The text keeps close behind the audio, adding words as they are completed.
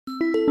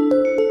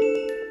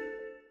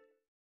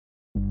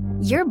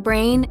Your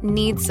brain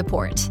needs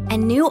support,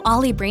 and new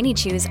Ollie Brainy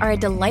Chews are a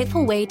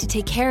delightful way to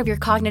take care of your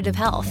cognitive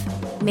health.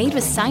 Made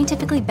with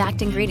scientifically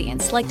backed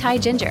ingredients like Thai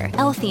ginger,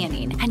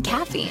 L-theanine, and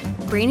caffeine,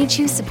 Brainy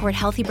Chews support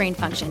healthy brain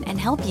function and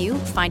help you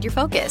find your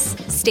focus,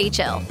 stay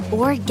chill,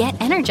 or get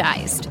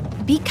energized.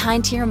 Be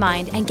kind to your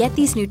mind and get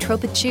these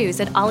nootropic chews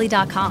at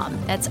ollie.com.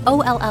 That's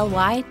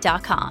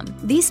OLLY.com.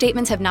 These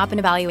statements have not been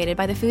evaluated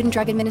by the Food and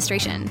Drug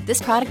Administration. This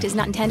product is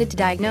not intended to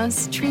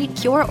diagnose, treat,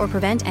 cure, or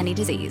prevent any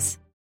disease.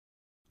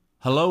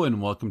 Hello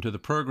and welcome to the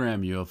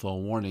program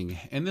UFO Warning.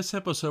 In this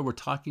episode, we're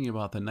talking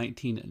about the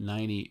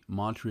 1990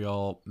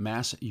 Montreal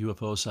mass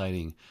UFO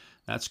sighting.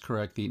 That's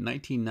correct, the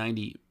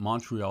 1990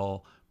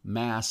 Montreal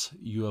mass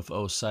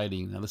UFO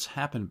sighting. Now, this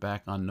happened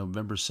back on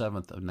November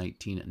 7th of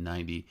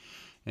 1990,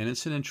 and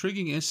it's an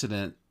intriguing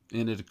incident,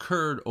 and it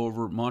occurred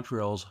over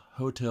Montreal's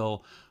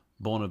Hotel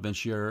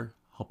Bonaventure,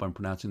 hope I'm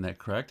pronouncing that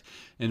correct,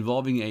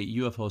 involving a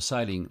UFO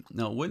sighting.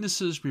 Now,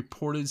 witnesses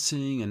reported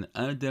seeing an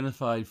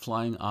unidentified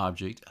flying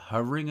object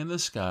hovering in the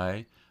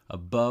sky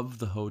above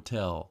the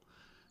hotel.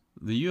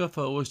 The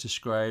UFO was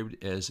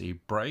described as a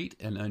bright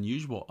and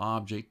unusual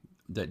object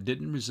that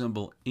didn't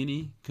resemble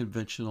any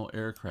conventional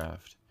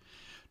aircraft.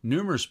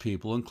 Numerous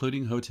people,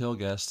 including hotel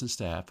guests and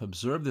staff,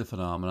 observed the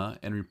phenomena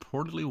and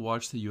reportedly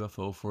watched the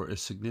UFO for a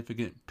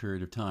significant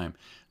period of time.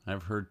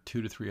 I've heard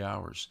 2 to 3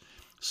 hours.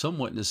 Some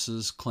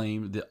witnesses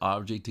claimed the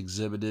object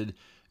exhibited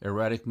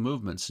erratic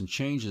movements and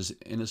changes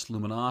in its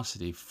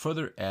luminosity,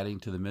 further adding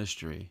to the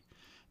mystery.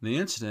 The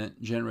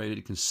incident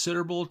generated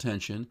considerable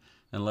attention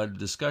and led to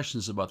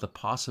discussions about the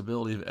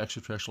possibility of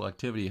extraterrestrial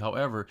activity.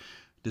 However,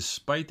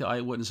 despite the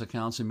eyewitness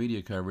accounts and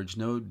media coverage,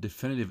 no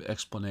definitive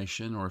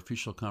explanation or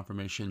official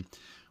confirmation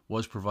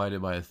was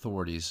provided by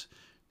authorities.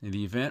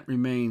 The event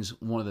remains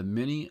one of the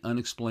many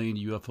unexplained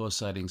UFO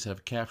sightings that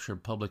have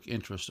captured public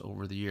interest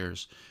over the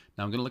years.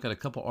 Now, I'm going to look at a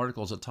couple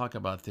articles that talk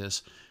about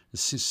this.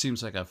 This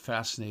seems like a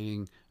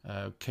fascinating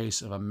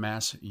case of a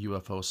mass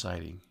UFO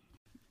sighting.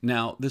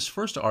 Now, this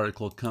first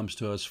article comes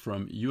to us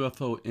from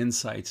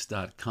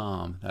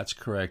UFOinsights.com. That's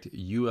correct,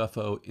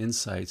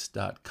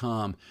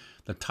 UFOinsights.com.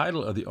 The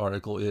title of the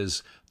article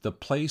is The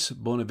Place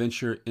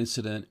Bonaventure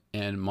Incident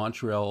and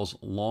Montreal's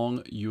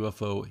Long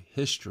UFO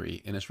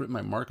History, and it's written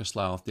by Marcus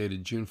Louth,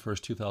 dated June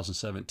 1st,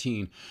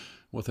 2017,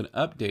 with an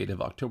update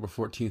of October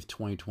 14th,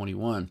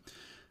 2021.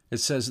 It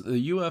says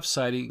the UF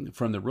sighting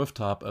from the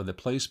rooftop of the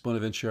Place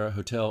Bonaventure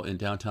Hotel in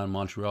downtown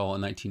Montreal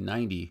in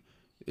 1990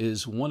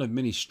 is one of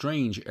many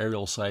strange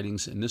aerial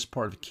sightings in this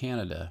part of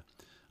Canada.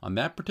 On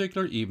that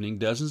particular evening,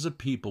 dozens of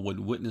people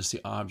would witness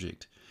the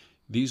object.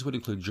 These would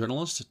include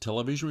journalists,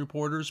 television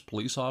reporters,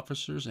 police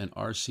officers, and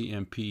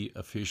RCMP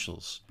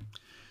officials.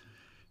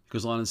 It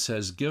goes on and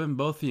says, given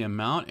both the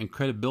amount and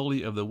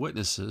credibility of the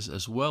witnesses,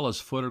 as well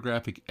as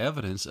photographic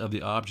evidence of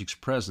the object's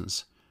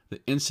presence, the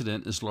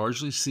incident is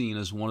largely seen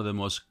as one of the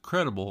most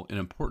credible and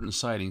important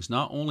sightings,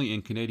 not only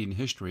in Canadian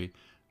history,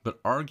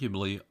 but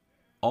arguably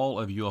all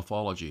of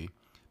ufology.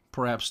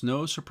 Perhaps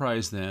no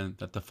surprise then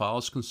that the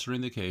files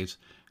concerning the case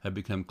have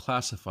become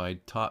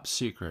classified top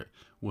secret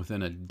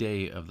within a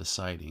day of the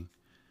sighting.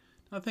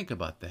 Now think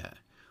about that.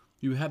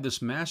 You have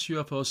this mass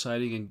UFO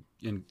sighting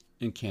in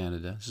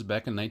Canada. This is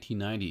back in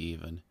 1990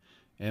 even.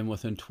 And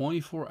within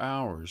 24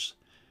 hours,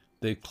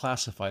 they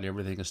classified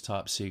everything as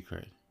top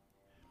secret.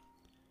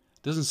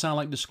 Doesn't sound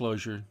like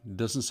disclosure.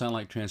 Doesn't sound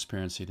like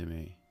transparency to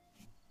me.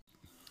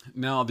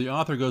 Now, the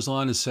author goes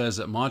on and says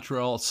that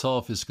Montreal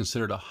itself is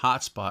considered a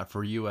hotspot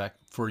for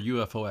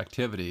UFO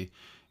activity,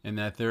 and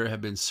that there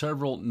have been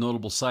several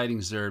notable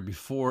sightings there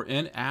before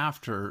and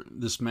after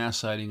this mass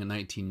sighting in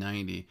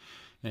 1990.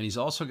 And he's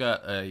also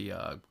got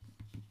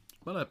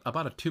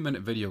about a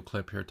 2-minute video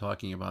clip here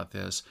talking about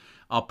this.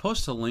 I'll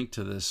post a link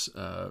to this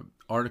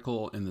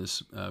article and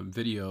this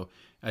video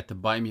at the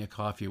Buy Me a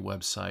Coffee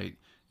website,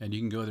 and you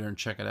can go there and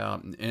check it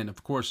out. And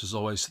of course, as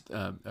always,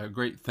 a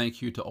great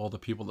thank you to all the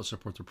people that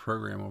support the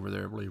program over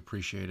there. I really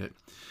appreciate it.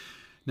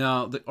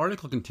 Now, the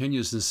article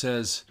continues and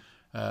says,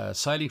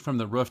 sighting from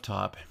the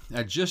rooftop,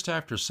 at just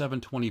after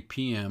 7:20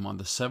 p.m. on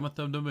the 7th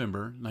of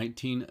November,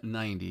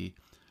 1990,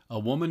 a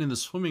woman in the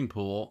swimming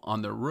pool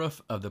on the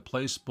roof of the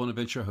Place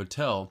Bonaventure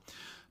Hotel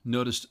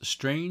noticed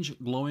strange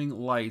glowing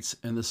lights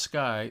in the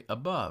sky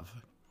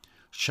above.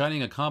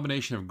 Shining a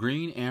combination of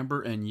green, amber,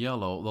 and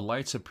yellow, the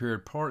lights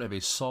appeared part of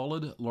a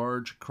solid,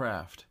 large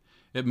craft.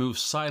 It moved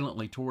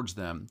silently towards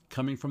them,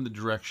 coming from the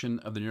direction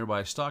of the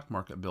nearby stock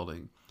market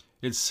building.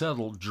 It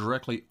settled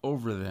directly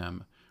over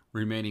them,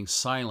 remaining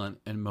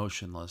silent and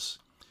motionless.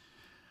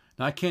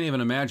 Now, I can't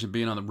even imagine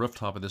being on the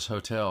rooftop of this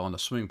hotel in a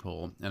swimming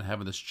pool and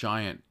having this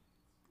giant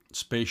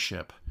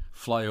spaceship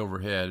fly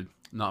overhead,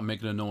 not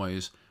making a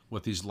noise,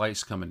 with these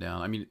lights coming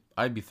down. I mean,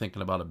 I'd be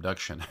thinking about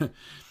abduction.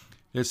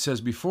 It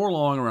says, before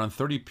long, around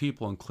 30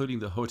 people, including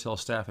the hotel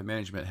staff and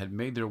management, had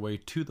made their way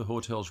to the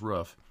hotel's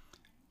roof.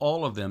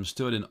 All of them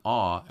stood in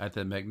awe at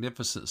the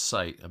magnificent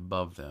sight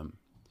above them.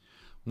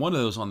 One of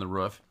those on the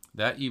roof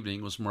that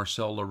evening was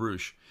Marcel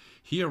LaRouche.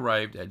 He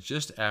arrived at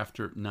just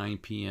after 9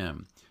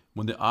 p.m.,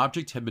 when the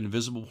object had been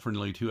visible for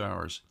nearly 2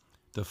 hours.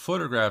 The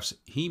photographs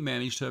he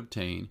managed to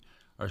obtain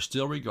are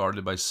still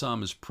regarded by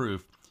some as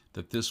proof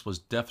that this was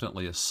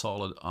definitely a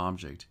solid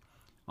object.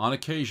 On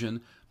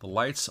occasion, the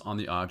lights on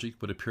the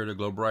object would appear to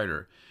glow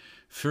brighter.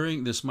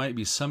 Fearing this might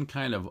be some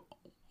kind of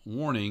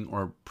warning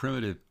or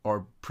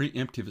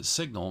preemptive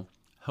signal,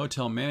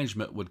 hotel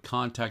management would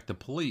contact the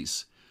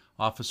police.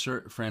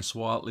 Officer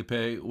Francois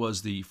Lippe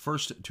was the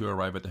first to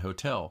arrive at the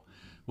hotel.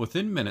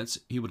 Within minutes,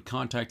 he would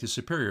contact his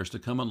superiors to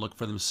come and look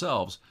for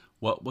themselves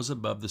what was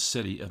above the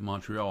city of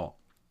Montreal.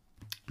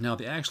 Now,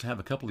 they actually have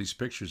a couple of these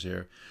pictures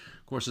here.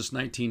 Of course, it's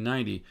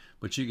 1990,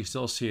 but you can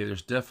still see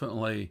there's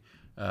definitely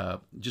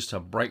just a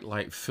bright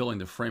light filling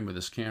the frame of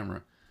this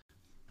camera.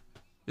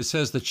 It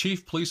says the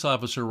chief police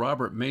officer,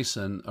 Robert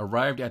Mason,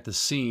 arrived at the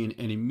scene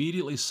and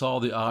immediately saw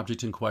the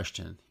object in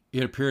question.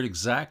 It appeared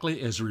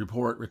exactly as the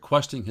report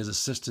requesting his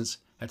assistance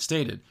had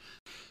stated.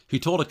 He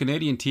told a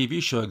Canadian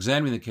TV show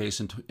examining the case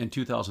in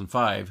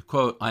 2005,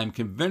 quote, "I am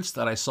convinced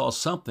that I saw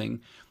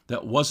something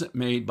that wasn't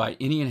made by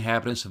any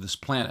inhabitants of this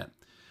planet.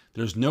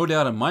 There's no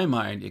doubt in my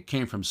mind it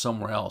came from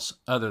somewhere else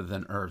other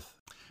than Earth."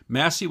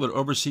 Massey would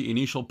oversee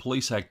initial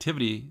police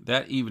activity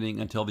that evening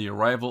until the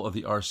arrival of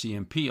the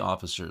RCMP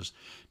officers.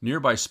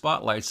 Nearby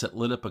spotlights that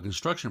lit up a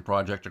construction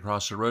project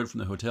across the road from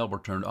the hotel were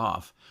turned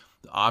off.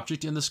 The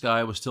object in the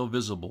sky was still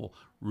visible,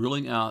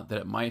 ruling out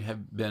that it might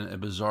have been a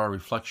bizarre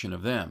reflection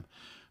of them.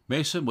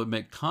 Mason would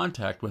make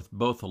contact with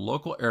both the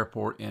local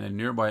airport and a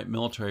nearby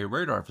military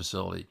radar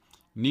facility.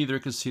 Neither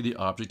could see the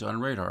object on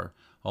radar,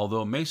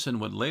 although Mason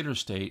would later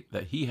state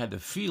that he had the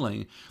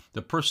feeling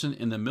the person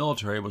in the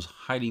military was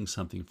hiding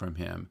something from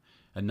him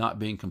and not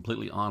being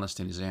completely honest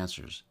in his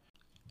answers.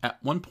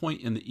 At one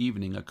point in the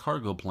evening, a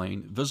cargo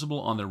plane, visible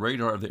on the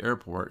radar of the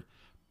airport,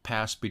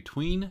 passed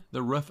between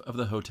the roof of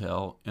the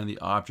hotel and the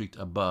object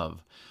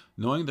above.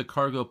 Knowing the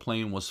cargo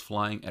plane was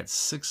flying at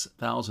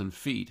 6,000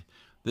 feet,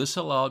 this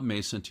allowed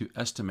Mason to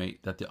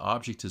estimate that the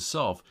object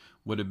itself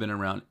would have been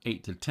around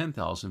 8,000 to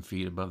 10,000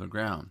 feet above the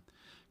ground.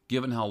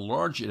 Given how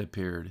large it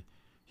appeared,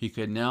 he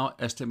could now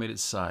estimate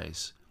its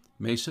size.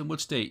 Mason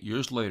would state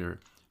years later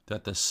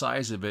that the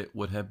size of it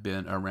would have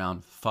been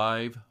around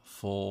 5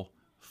 full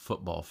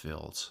football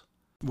fields.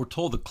 We're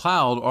told the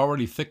cloud,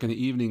 already thick in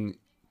the evening,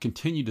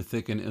 continued to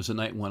thicken as the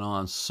night went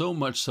on, so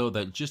much so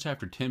that just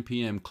after 10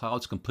 p.m.,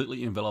 clouds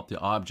completely enveloped the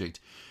object.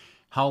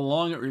 How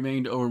long it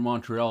remained over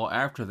Montreal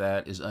after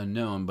that is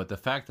unknown, but the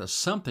fact that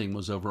something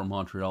was over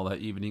Montreal that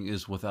evening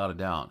is without a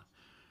doubt.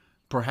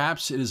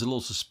 Perhaps it is a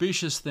little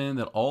suspicious then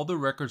that all the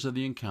records of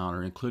the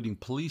encounter, including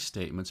police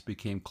statements,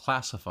 became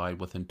classified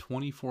within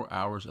 24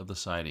 hours of the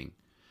sighting.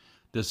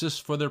 Does this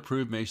further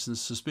prove Mason's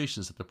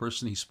suspicions that the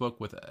person he spoke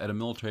with at a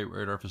military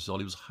radar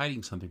facility was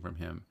hiding something from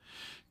him?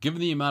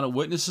 Given the amount of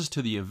witnesses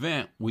to the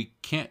event, we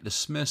can't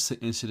dismiss the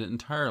incident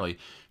entirely.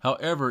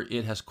 However,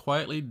 it has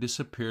quietly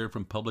disappeared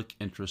from public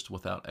interest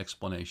without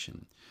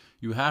explanation.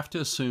 You have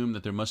to assume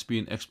that there must be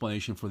an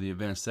explanation for the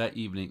events that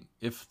evening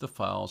if the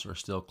files are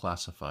still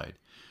classified.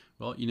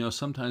 Well, you know,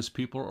 sometimes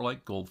people are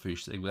like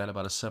goldfish. They've got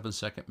about a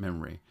 7-second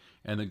memory.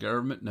 And the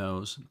government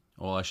knows,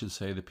 well, I should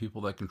say the people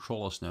that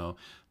control us know,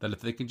 that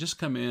if they can just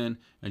come in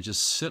and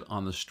just sit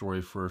on the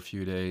story for a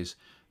few days,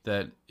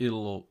 that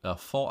it'll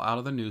fall out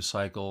of the news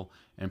cycle,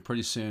 and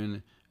pretty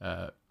soon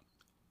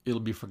it'll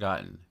be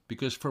forgotten.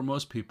 Because for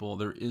most people,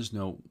 there is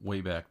no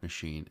Wayback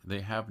Machine.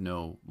 They have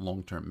no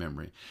long-term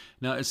memory.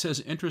 Now, it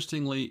says,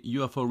 interestingly,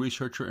 UFO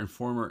researcher and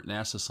former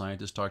NASA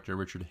scientist Dr.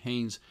 Richard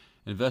Haynes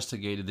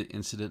investigated the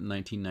incident in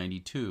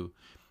 1992.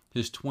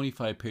 His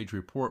 25-page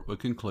report would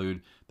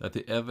conclude that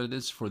the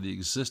evidence for the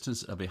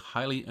existence of a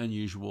highly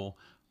unusual,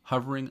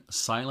 hovering,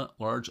 silent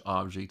large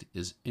object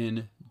is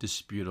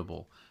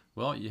indisputable.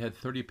 Well, you had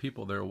 30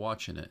 people there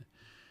watching it.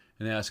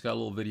 And now it's got a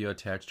little video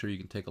attached here you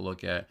can take a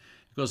look at.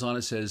 It goes on,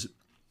 it says,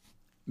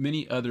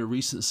 many other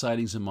recent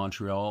sightings in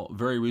Montreal.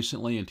 Very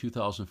recently, in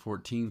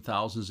 2014,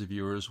 thousands of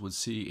viewers would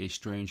see a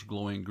strange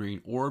glowing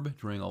green orb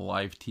during a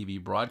live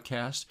TV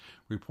broadcast.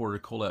 Reporter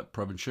Colette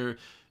Bonaventure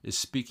is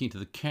speaking to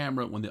the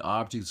camera when the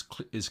object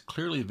is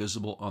clearly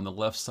visible on the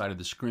left side of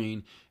the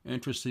screen.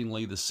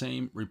 Interestingly, the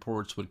same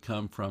reports would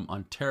come from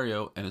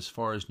Ontario and as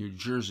far as New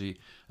Jersey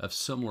of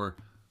similar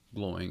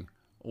glowing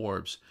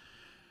orbs.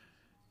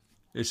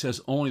 It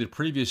says only the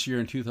previous year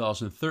in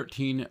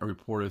 2013, a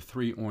report of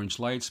 3 orange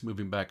lights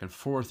moving back and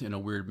forth in a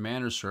weird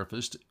manner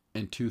surfaced.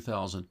 In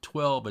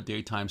 2012, a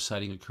daytime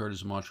sighting occurred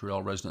as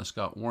Montreal resident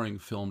Scott Waring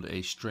filmed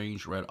a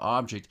strange red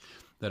object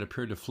that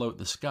appeared to float in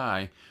the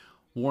sky.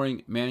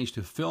 Waring managed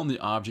to film the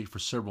object for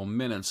several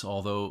minutes,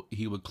 although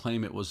he would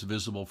claim it was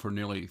visible for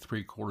nearly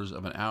 3/4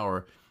 of an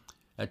hour.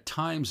 At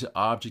times, the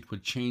object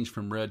would change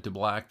from red to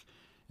black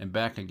and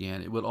back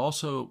again. It would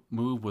also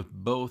move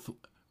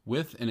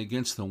with and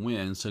against the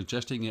wind,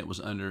 suggesting it was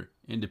under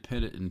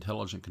independent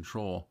intelligent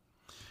control.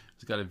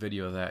 It's got a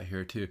video of that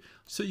here too.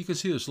 So you can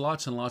see there's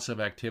lots and lots of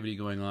activity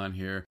going on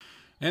here.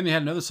 And they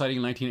had another sighting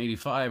in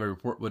 1985. A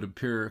report would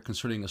appear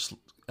concerning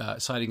a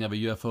sighting of a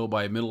UFO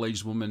by a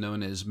middle-aged woman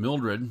known as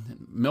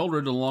Mildred.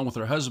 Mildred, along with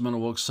her husband,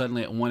 awoke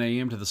suddenly at 1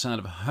 a.m. to the sound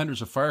of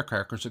hundreds of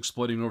firecrackers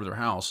exploding over their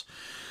house.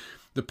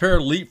 The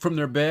pair leaped from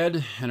their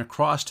bed and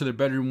across to their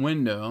bedroom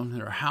window.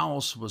 Their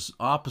house was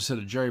opposite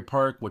a Jerry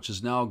Park, which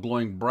is now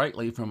glowing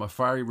brightly from a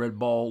fiery red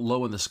ball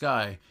low in the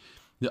sky.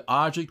 The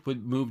object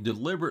would move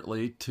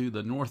deliberately to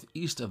the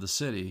northeast of the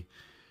city.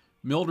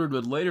 Mildred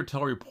would later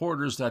tell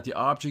reporters that the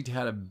object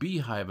had a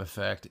beehive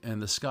effect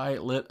and the sky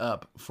lit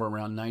up for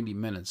around 90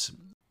 minutes,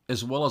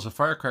 as well as the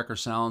firecracker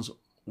sounds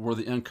were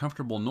the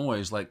uncomfortable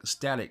noise like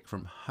static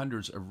from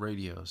hundreds of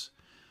radios.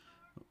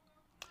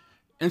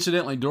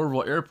 Incidentally,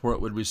 Dorval Airport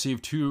would receive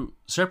 2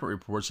 separate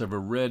reports of a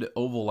red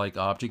oval-like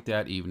object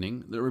that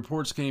evening. The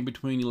reports came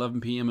between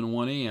 11 p.m. and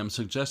 1 a.m.,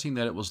 suggesting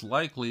that it was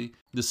likely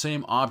the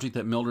same object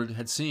that Mildred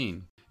had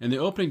seen. In the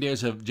opening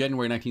days of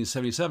January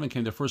 1977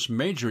 came the first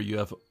major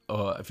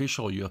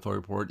official UFO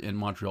report in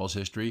Montreal's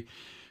history.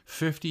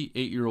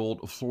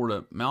 58-year-old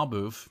Florida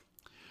Malbouf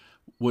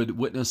would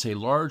witness a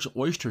large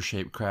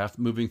oyster-shaped craft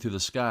moving through the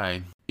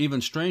sky.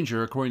 Even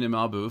stranger, according to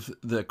Malbouf,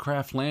 the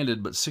craft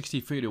landed but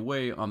 60 feet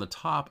away on the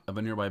top of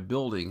a nearby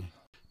building.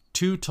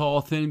 2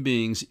 tall, thin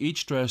beings,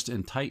 each dressed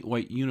in tight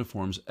white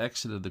uniforms,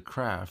 exited the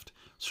craft,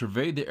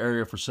 surveyed the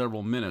area for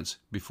several minutes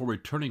before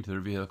returning to their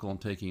vehicle and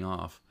taking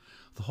off.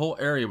 The whole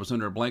area was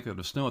under a blanket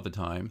of snow at the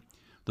time.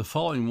 The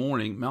following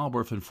morning,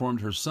 Malbouf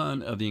informed her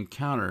son of the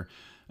encounter.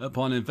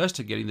 Upon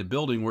investigating the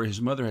building where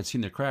his mother had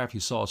seen the craft, he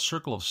saw a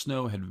circle of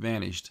snow had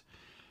vanished.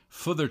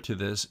 Further to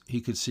this,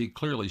 he could see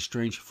clearly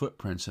strange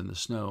footprints in the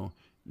snow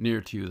near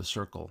to the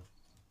circle.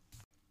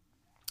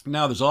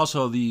 Now, there's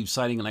also the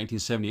sighting in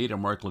 1978 of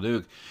Marc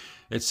Leduc.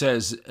 It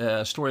says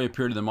a story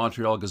appeared in the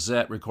Montreal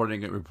Gazette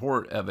recording a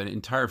report of an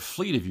entire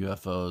fleet of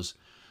UFOs.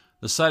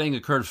 The sighting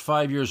occurred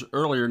 5 years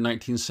earlier in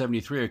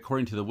 1973,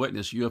 according to the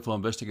witness, UFO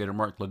investigator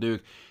Marc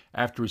Leduc.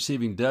 After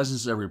receiving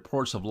dozens of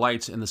reports of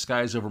lights in the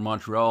skies over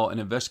Montreal and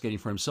investigating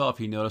for himself,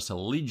 he noticed a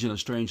legion of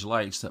strange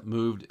lights that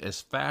moved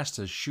as fast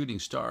as shooting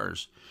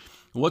stars.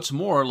 What's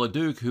more,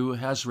 Leduc, who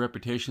has a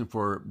reputation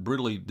for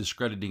brutally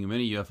discrediting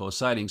many UFO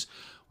sightings,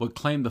 would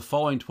claim the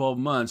following 12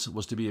 months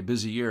was to be a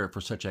busy year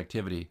for such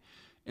activity.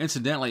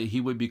 Incidentally,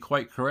 he would be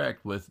quite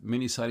correct, with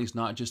many sightings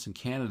not just in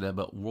Canada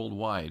but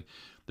worldwide.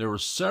 There were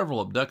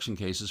several abduction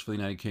cases for the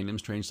United Kingdom,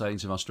 strange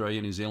sightings in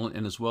Australia, New Zealand,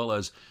 and as well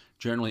as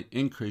generally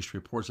increased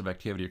reports of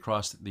activity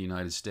across the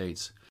United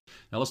States.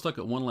 Now let's look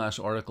at one last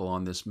article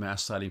on this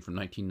mass sighting from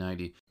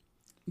 1990.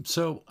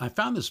 So I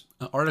found this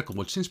article,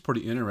 which seems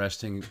pretty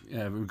interesting,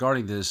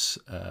 regarding this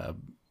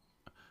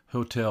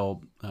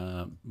Hotel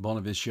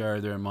Bonaventure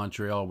there in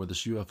Montreal, where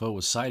this UFO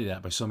was sighted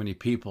at by so many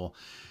people.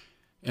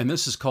 And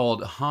this is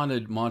called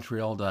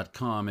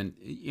hauntedmontreal.com. And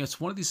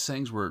it's one of these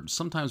things where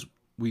sometimes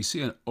we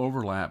see an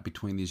overlap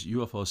between these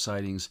UFO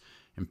sightings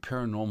and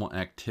paranormal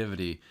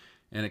activity.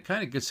 And it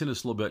kind of gets into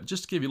this a little bit.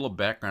 Just to give you a little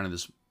background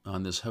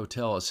on this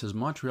hotel, it says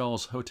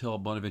Montreal's Hotel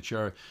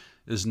Bonaventure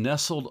is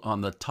nestled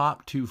on the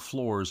top 2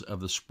 floors of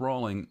the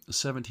sprawling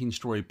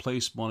 17-story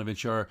Place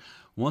Bonaventure,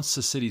 once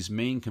the city's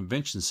main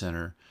convention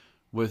center,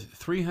 with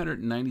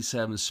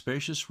 397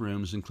 spacious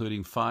rooms,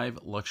 including 5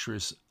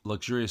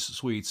 luxurious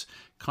suites,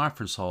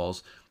 conference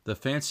halls, the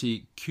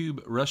fancy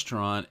Cube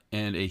restaurant,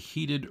 and a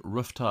heated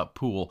rooftop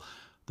pool.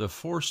 The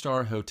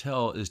 4-star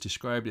hotel is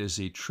described as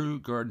a true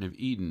Garden of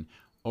Eden,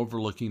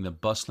 overlooking the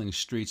bustling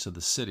streets of the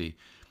city.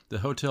 The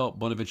Hotel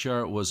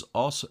Bonaventure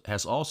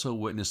has also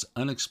witnessed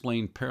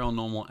unexplained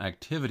paranormal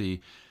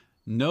activity,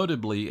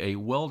 notably a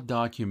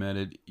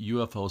well-documented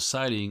UFO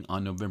sighting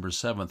on November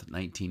 7th,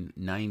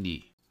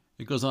 1990.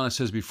 It goes on, it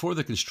says, before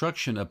the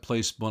construction of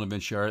Place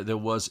Bonaventure, there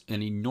was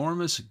an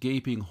enormous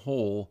gaping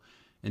hole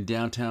in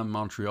downtown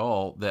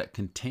Montreal that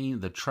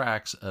contained the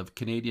tracks of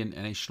Canadian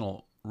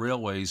National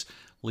Railways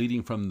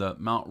leading from the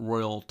Mount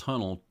Royal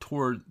Tunnel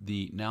toward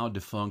the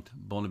now-defunct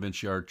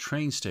Bonaventure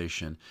train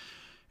station.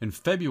 In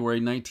February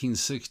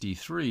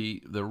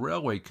 1963, the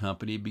railway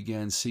company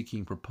began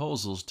seeking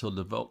proposals to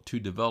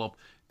develop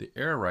the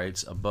air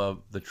rights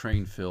above the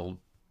train-filled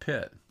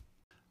pit.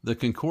 The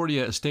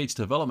Concordia Estates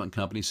Development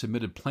Company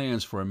submitted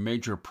plans for a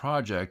major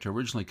project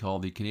originally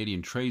called the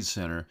Canadian Trade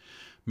Center.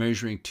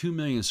 Measuring 2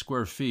 million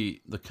square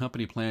feet, the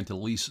company planned to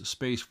lease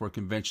space for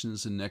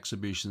conventions and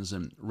exhibitions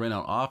and rent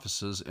out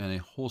offices and a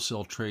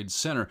wholesale trade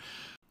center.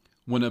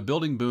 When a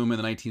building boom in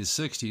the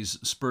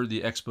 1960s spurred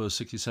the Expo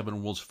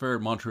 67 World's Fair,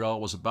 Montreal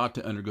was about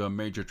to undergo a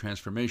major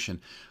transformation.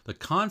 The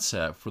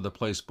concept for the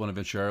Place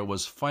Bonaventure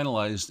was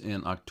finalized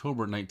in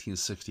October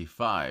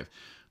 1965.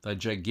 The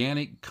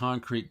gigantic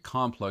concrete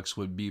complex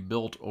would be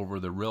built over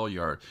the rail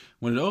yard.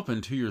 When it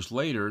opened 2 years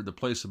later, the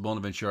Place of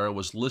Bonaventure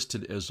was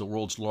listed as the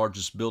world's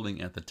largest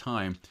building at the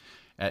time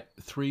at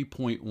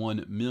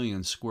 3.1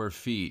 million square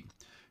feet.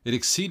 It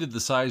exceeded the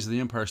size of the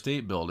Empire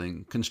State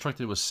Building.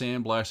 Constructed with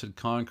sandblasted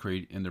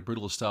concrete in the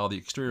brutalist style, the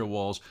exterior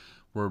walls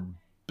were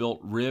built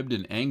ribbed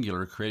and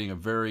angular, creating a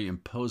very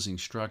imposing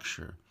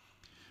structure.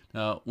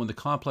 Now, when the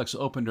complex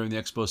opened during the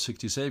Expo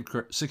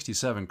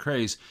 67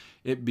 craze,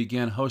 it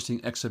began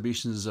hosting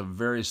exhibitions of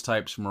various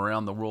types from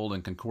around the world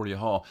in Concordia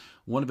Hall.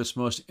 One of its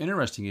most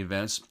interesting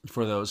events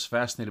for those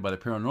fascinated by the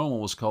paranormal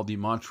was called the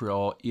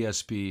Montreal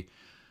ESP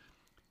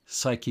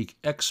Psychic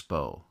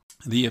Expo.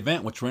 The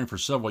event, which ran for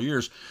several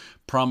years,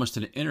 promised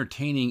an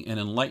entertaining and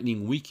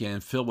enlightening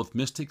weekend filled with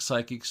mystics,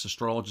 psychics,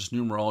 astrologists,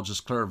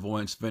 numerologists,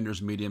 clairvoyants,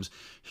 vendors, mediums,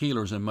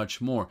 healers, and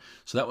much more.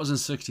 So that was in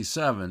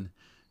 67.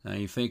 Now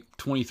you think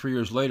 23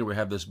 years later we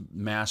have this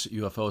mass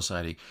UFO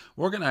sighting.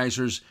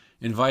 Organizers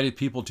invited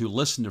people to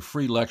listen to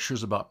free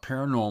lectures about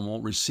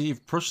paranormal,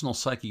 receive personal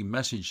psychic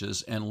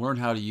messages, and learn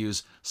how to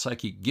use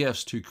psychic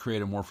gifts to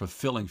create a more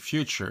fulfilling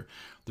future.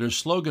 Their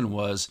slogan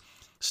was,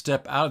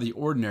 "Step out of the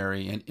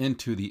ordinary and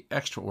into the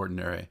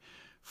extraordinary."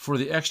 For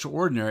the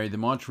extraordinary, the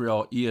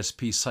Montreal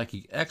ESP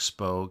Psychic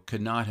Expo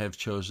could not have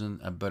chosen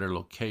a better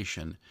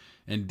location.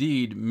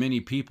 Indeed, many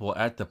people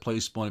at the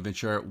Place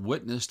Bonaventure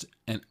witnessed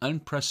an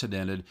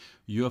unprecedented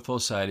UFO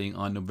sighting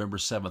on November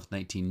 7th,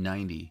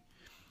 1990.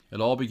 It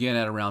all began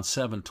at around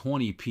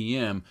 7:20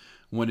 p.m.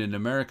 when an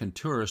American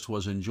tourist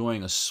was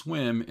enjoying a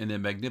swim in the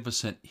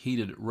magnificent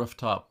heated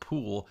rooftop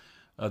pool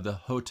of the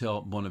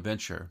Hotel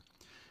Bonaventure.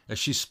 As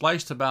she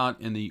spliced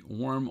about in the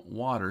warm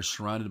water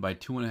surrounded by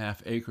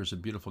 2.5 acres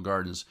of beautiful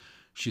gardens,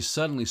 she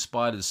suddenly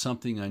spotted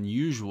something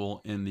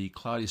unusual in the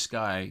cloudy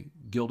sky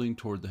gilding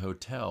toward the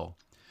hotel.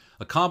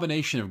 A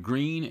combination of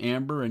green,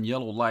 amber, and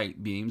yellow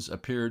light beams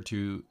appeared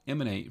to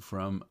emanate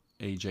from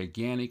a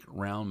gigantic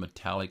round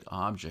metallic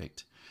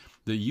object.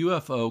 The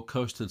UFO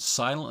coasted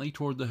silently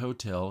toward the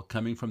hotel,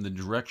 coming from the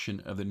direction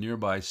of the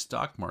nearby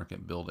stock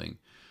market building.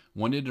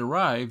 When it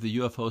arrived, the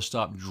UFO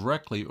stopped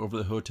directly over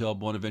the Hotel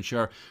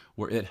Bonaventure,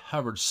 where it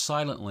hovered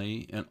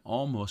silently and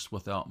almost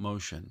without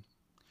motion.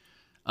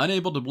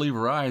 Unable to believe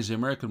her eyes, the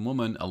American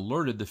woman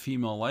alerted the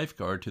female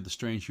lifeguard to the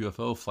strange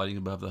UFO floating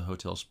above the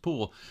hotel's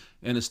pool.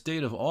 In a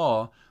state of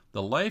awe,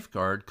 the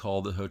lifeguard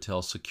called the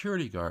hotel's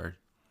security guard.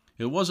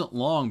 It wasn't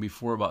long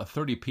before about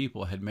 30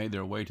 people had made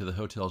their way to the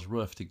hotel's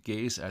roof to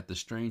gaze at the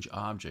strange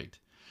object.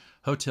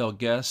 Hotel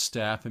guests,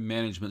 staff, and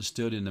management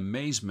stood in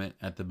amazement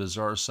at the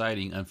bizarre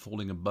sighting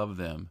unfolding above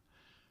them.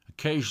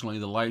 Occasionally,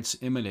 the lights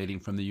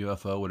emanating from the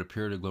UFO would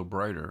appear to glow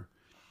brighter.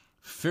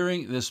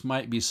 Fearing this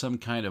might be some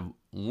kind of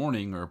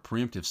warning or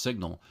preemptive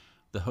signal,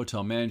 the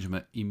hotel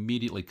management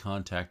immediately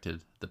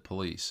contacted the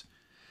police.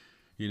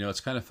 You know, it's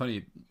kind of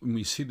funny when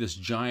we see this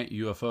giant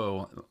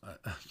UFO,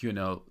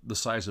 the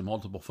size of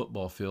multiple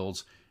football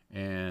fields,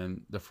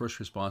 and the first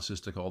response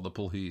is to call the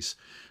police.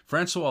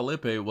 Francois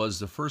Lippe was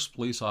the first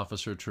police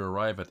officer to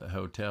arrive at the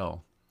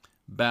hotel.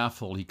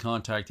 Baffled, he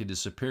contacted his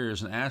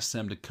superiors and asked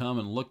them to come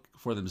and look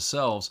for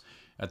themselves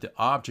at the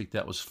object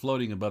that was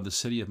floating above the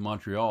city of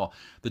Montreal.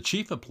 The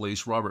chief of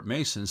police, Robert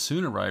Mason,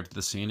 soon arrived at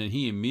the scene, and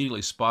he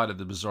immediately spotted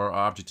the bizarre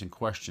object in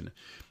question.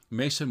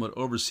 Mason would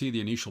oversee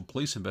the initial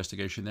police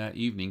investigation that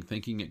evening.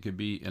 Thinking it could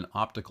be an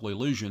optical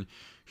illusion,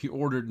 he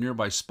ordered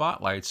nearby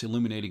spotlights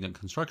illuminating a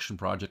construction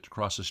project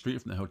across the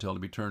street from the hotel to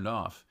be turned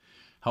off.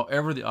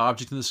 However, the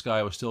object in the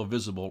sky was still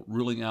visible,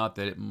 ruling out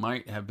that it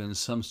might have been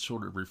some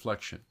sort of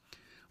reflection.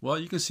 Well,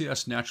 you can see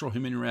that's natural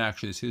human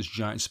reaction. It's his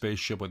giant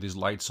spaceship with these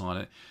lights on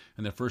it,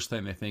 and the first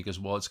thing they think is,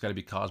 well, it's got to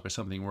be caused by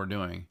something we're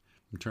doing.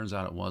 It turns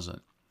out it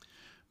wasn't.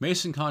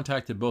 Mason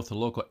contacted both the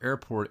local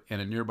airport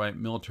and a nearby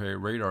military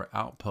radar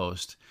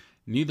outpost.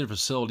 Neither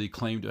facility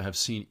claimed to have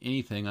seen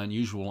anything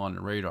unusual on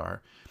the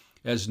radar.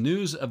 As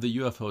news of the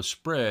UFO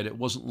spread, it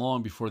wasn't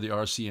long before the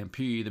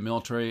RCMP, the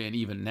military, and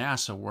even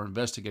NASA were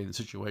investigating the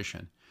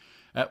situation.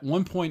 At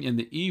one point in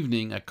the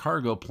evening, a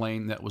cargo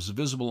plane that was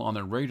visible on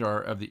the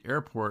radar of the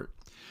airport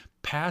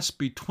passed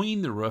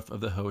between the roof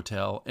of the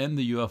hotel and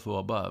the UFO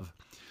above.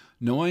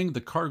 Knowing the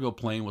cargo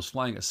plane was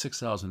flying at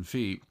 6,000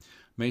 feet,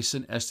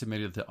 Mason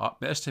estimated the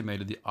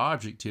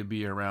object to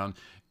be around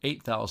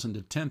 8,000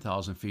 to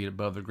 10,000 feet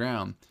above the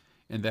ground,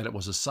 and that it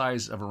was the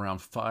size of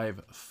around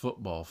 5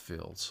 football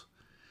fields.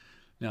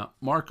 Now,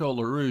 Marcel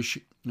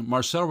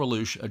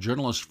Lelouch, a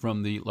journalist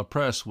from the La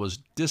Presse, was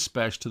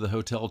dispatched to the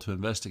hotel to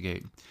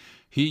investigate.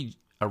 He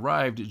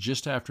arrived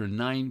just after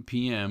 9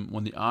 p.m.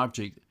 when the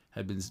object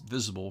had been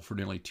visible for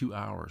nearly 2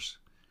 hours.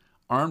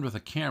 Armed with a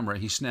camera,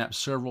 he snapped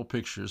several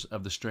pictures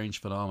of the strange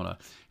phenomena.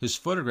 His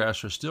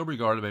photographs are still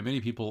regarded by many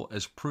people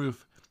as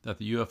proof that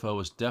the UFO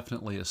was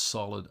definitely a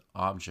solid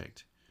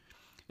object.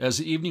 As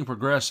the evening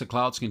progressed, the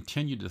clouds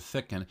continued to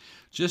thicken.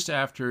 Just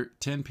after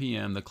 10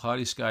 p.m., the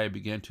cloudy sky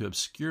began to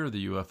obscure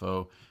the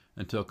UFO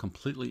until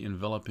completely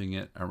enveloping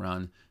it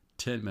around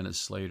 10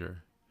 minutes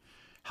later.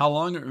 How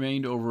long it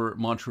remained over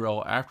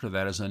Montreal after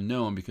that is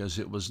unknown because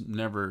it was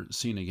never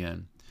seen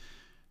again.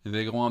 And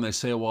they go on, they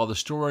say, while the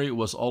story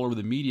was all over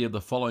the media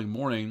the following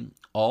morning,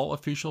 all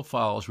official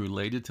files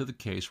related to the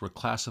case were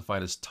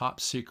classified as top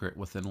secret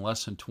within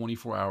less than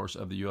 24 hours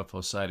of the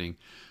UFO sighting,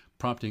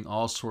 prompting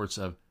all sorts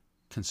of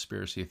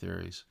conspiracy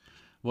theories.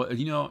 Well,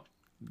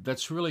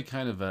 that's really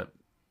kind of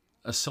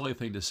a silly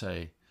thing to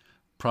say,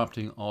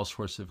 prompting all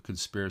sorts of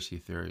conspiracy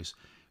theories.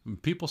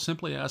 People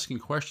simply asking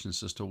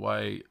questions as to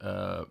why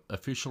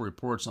official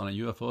reports on a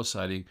UFO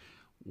sighting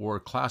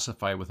were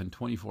classified within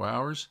 24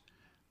 hours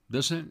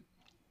doesn't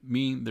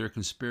mean they're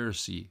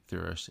conspiracy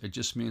theorists. It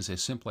just means they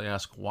simply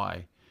ask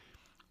why.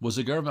 Was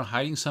the government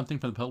hiding something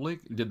from the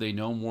public? Did they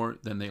know more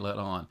than they let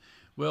on?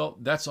 Well,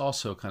 that's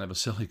also kind of a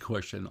silly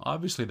question.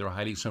 Obviously, they're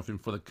hiding something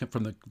from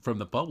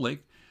the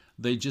public.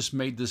 They just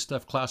made this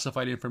stuff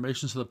classified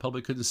information so the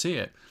public couldn't see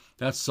it.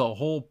 That's the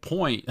whole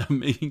point of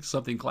making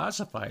something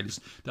classified, is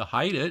to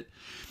hide it.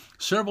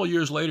 Several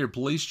years later,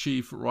 Police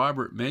Chief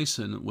Robert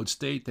Mason would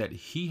state that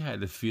he had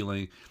the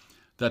feeling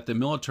that the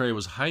military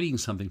was hiding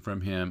something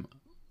from him.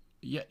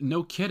 Yet,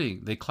 no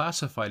kidding, they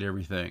classified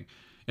everything,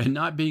 and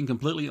not being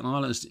completely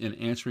honest in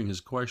answering his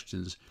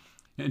questions.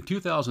 In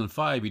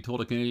 2005, he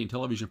told a Canadian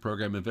television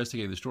program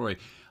investigating the story,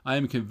 "I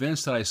am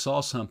convinced that I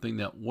saw something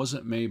that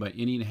wasn't made by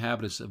any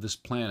inhabitants of this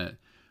planet.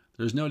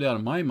 There's no doubt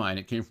in my mind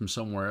it came from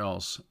somewhere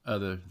else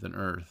other than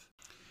Earth."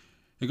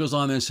 It goes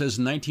on and says,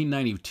 in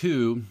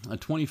 1992, a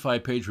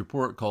 25-page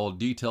report called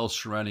Details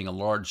Surrounding a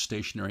Large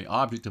Stationary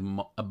Object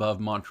Above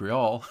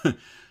Montreal,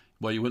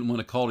 well, you wouldn't want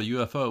to call it a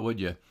UFO, would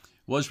you?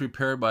 Was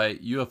prepared by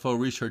UFO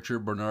researcher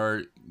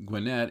Bernard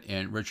Gwinnett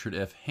and Richard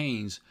F.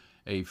 Haynes,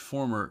 a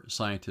former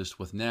scientist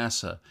with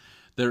NASA.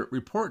 The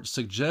report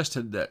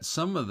suggested that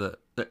some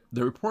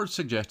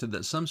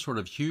sort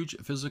of huge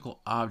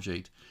physical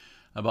object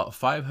about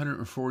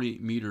 540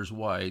 meters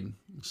wide,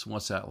 so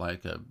what's that,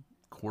 like a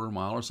quarter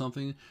mile or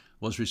something,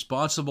 was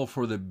responsible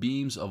for the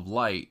beams of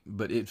light,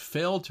 but it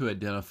failed to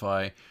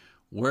identify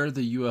where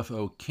the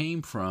UFO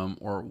came from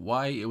or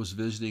why it was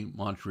visiting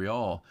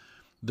Montreal.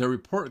 The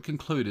report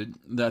concluded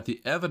that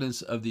the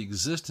evidence of the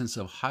existence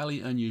of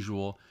highly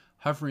unusual,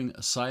 hovering,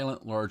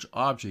 silent, large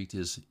object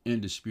is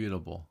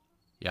indisputable.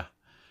 Yeah.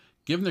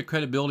 Given the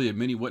credibility of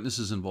many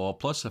witnesses involved,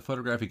 plus the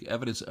photographic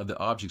evidence of the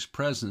object's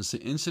presence,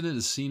 the incident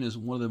is seen as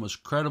one of the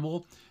most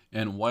credible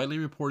and widely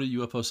reported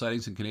UFO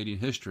sightings in Canadian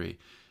history.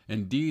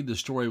 Indeed, the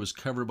story was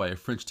covered by a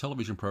French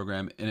television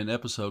program in an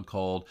episode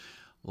called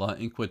La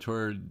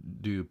Inquiétude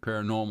du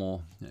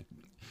Paranormal.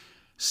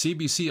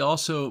 CBC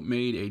also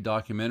made a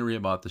documentary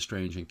about the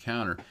strange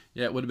encounter.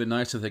 Yeah, it would have been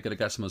nice if they could have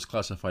got some of those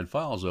classified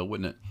files, though,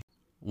 wouldn't it?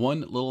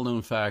 One little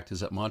known fact is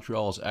that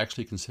Montreal is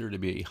actually considered to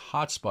be a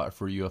hotspot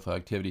for UFO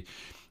activity.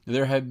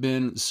 There have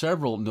been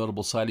several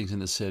notable sightings in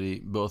the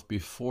city, both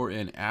before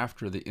and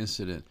after the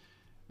incident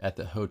at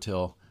the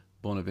Hotel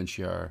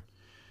Bonaventure.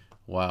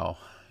 Wow.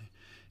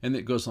 And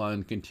it goes on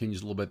and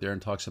continues a little bit there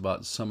and talks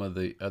about some of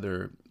the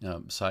other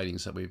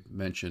sightings that we've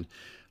mentioned.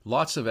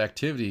 Lots of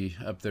activity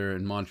up there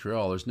in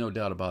Montreal, there's no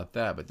doubt about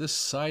that. But this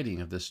sighting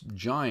of this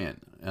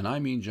giant, and I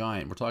mean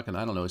giant, we're talking,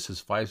 I don't know, it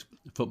says 5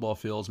 football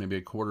fields, maybe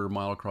a quarter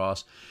mile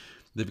across.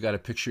 They've got a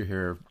picture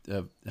here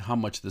of how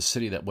much the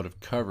city that would have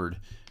covered,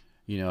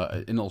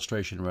 an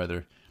illustration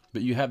rather.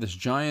 But you have this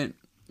giant,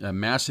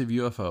 massive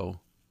UFO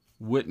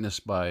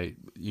witnessed by,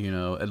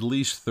 at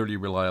least 30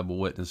 reliable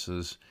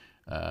witnesses.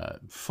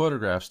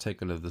 Photographs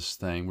taken of this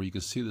thing where you can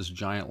see this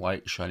giant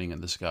light shining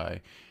in the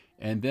sky.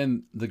 And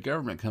then the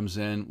government comes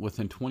in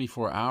within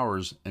 24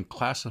 hours and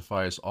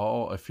classifies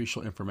all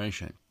official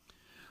information.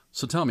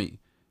 So tell me,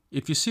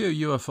 if you see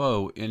a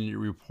UFO and you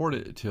report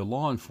it to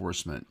law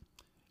enforcement,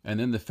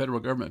 and then the federal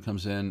government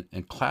comes in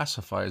and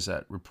classifies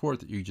that report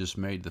that you just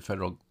made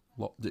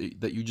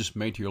that you just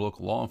made to your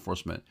local law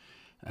enforcement,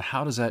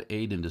 how does that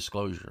aid in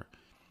disclosure?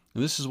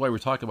 And this is why we're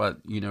talking about,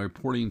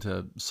 reporting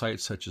to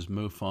sites such as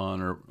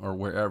MUFON or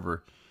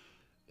wherever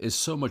is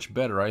so much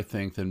better, I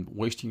think, than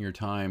wasting your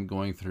time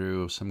going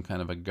through some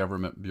kind of a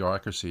government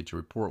bureaucracy to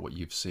report what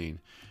you've seen.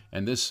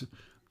 And this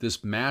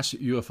mass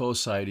UFO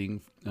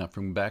sighting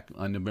from back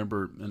on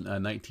November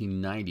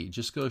 1990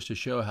 just goes to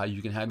show how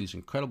you can have these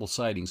incredible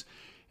sightings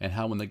and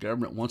how when the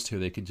government wants to,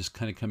 they can just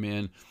kind of come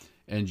in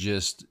and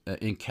just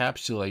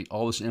encapsulate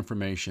all this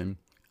information,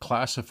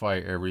 classify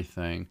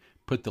everything,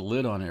 put the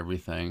lid on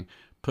everything,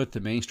 put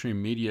the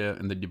mainstream media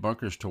and the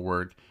debunkers to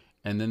work,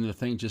 and then the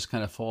thing just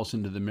kind of falls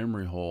into the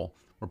memory hole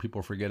where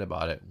people forget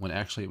about it, when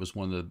actually it was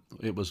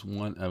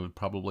one of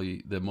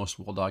probably the most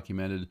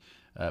well-documented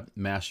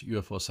mass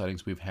UFO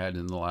sightings we've had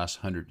in the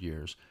last 100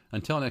 years.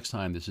 Until next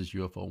time, this is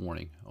UFO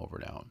Warning, over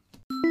and out.